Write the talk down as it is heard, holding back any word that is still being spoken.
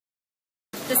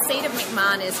The seat of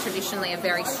McMahon is traditionally a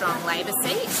very strong Labor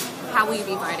seat. How will you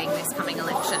be voting this coming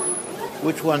election?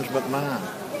 Which one's McMahon?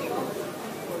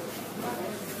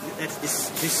 That's this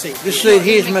seat. This seat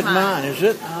here's McMahon, is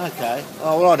it? Okay.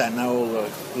 Oh, well, I don't know all the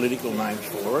political names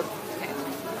for it. Okay.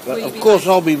 But of course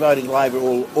I'll be voting Labor,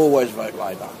 always vote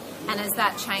Labor. And has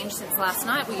that changed since last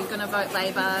night? Were you going to vote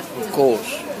Labor? Of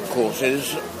course. It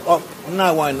is.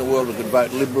 No way in the world I could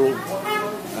vote Liberal,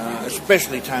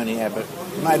 especially Tony Abbott.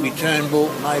 Maybe Turnbull,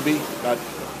 but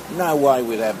no way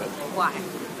with Abbott. Why?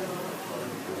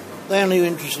 They're only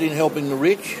interested in helping the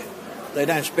rich. They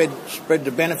don't spread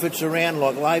the benefits around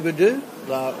like Labor do,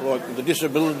 like the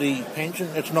disability pension.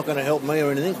 It's not going to help me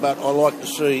or anything, but I like to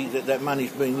see that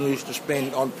money's being used to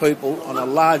spend on people, on a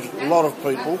lot of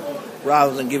people,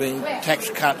 rather than giving tax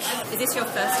cuts. Is this your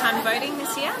first time voting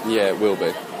this year? Yeah, it will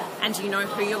be. And do you know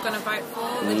who you're going to vote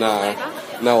for?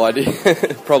 Labor? No idea.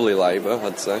 Probably Labor,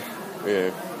 I'd say.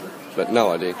 Yeah, but no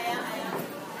idea.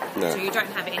 No. So you don't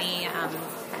have any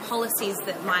policies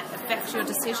that might affect your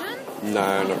decision?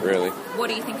 No, not really. What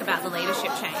do you think about the leadership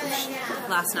change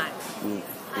last night?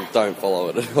 Don't follow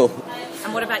it at all.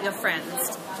 And what about your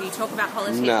friends? Do you talk about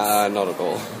politics? Nah, not at all.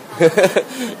 All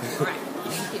right,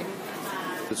 thank you.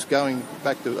 It's going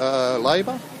back to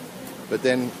Labor, but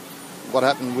then what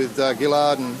happened with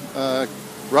Gillard and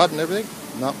Rudd and everything?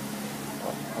 No,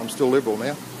 I'm still Liberal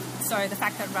now. So the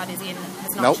fact that Rudd is in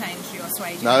has not changed your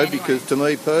sway? No, because to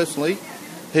me personally,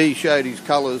 he showed his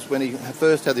colours when he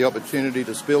first had the opportunity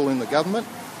to spill in the government,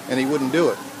 and he wouldn't do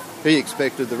it. He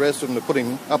expected the rest of them to put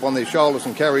him up on their shoulders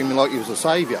and carry him like he was a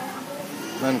saviour.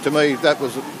 And to me, that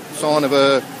was a sign of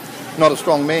not a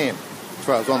strong man, as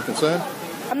far as I'm concerned.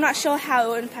 I'm not sure how it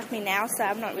will impact me now, so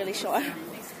I'm not really sure.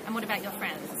 And what about your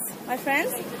friends? My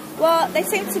friends? Well, they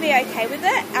seem to be okay with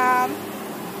it,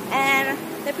 and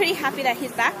they're pretty happy that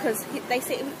he's back because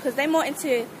they're more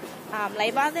into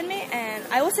Labor than me. And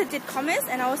I also did commerce,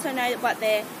 and I also know what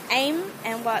their aim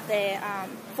and what they're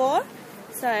for.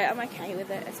 So I'm okay with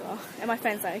it as well, and my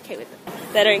friends are okay with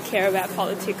it. They don't care about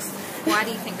politics. Why do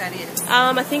you think that is?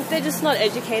 I think they're just not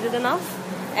educated enough,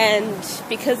 and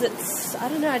because I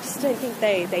don't know, I just don't think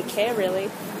they care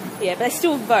really. Yeah, but they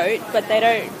still vote, but they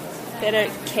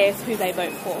don't care who they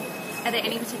vote for. Are there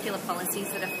any particular policies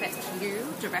that affect you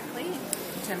directly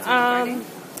in terms of voting?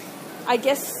 I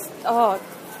guess, I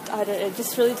don't know, it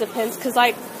just really depends, because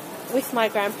like with my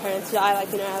grandparents, I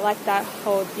like that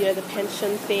whole, the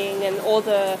pension thing and all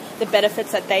the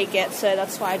benefits that they get, so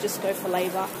that's why I just go for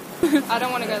Labor. I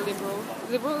don't want to go Liberal.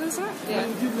 Liberal, isn't it? Yeah.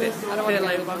 I don't want to go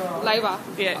Labor. Labor.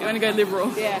 Yeah, you want to go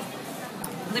Liberal? Yeah.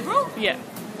 Liberal? Yeah.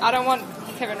 I don't want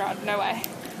Kevin Rudd, no way.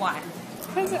 Why?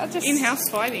 Because I just... In-house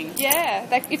fighting. Yeah.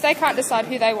 If they can't decide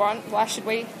who they want, why should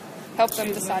we help them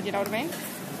decide, you know what I mean?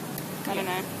 I don't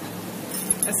know.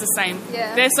 It's the same.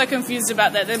 Yeah. They're so confused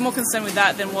about that. They're more concerned with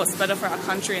that than what's better for our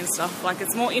country and stuff. Like,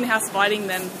 it's more in-house fighting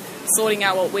than sorting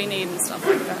out what we need and stuff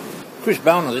like that. Chris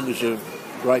Bowen, I think, is a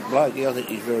great bloke. Yeah, I think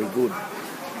he's very good.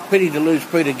 Pity to lose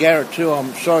Peter Garrett too.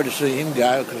 I'm sorry to see him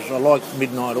go because I like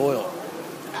Midnight Oil.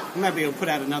 Maybe he'll put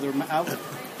out another album.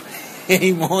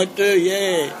 He might do,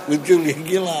 yeah, with Julia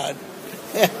Gillard.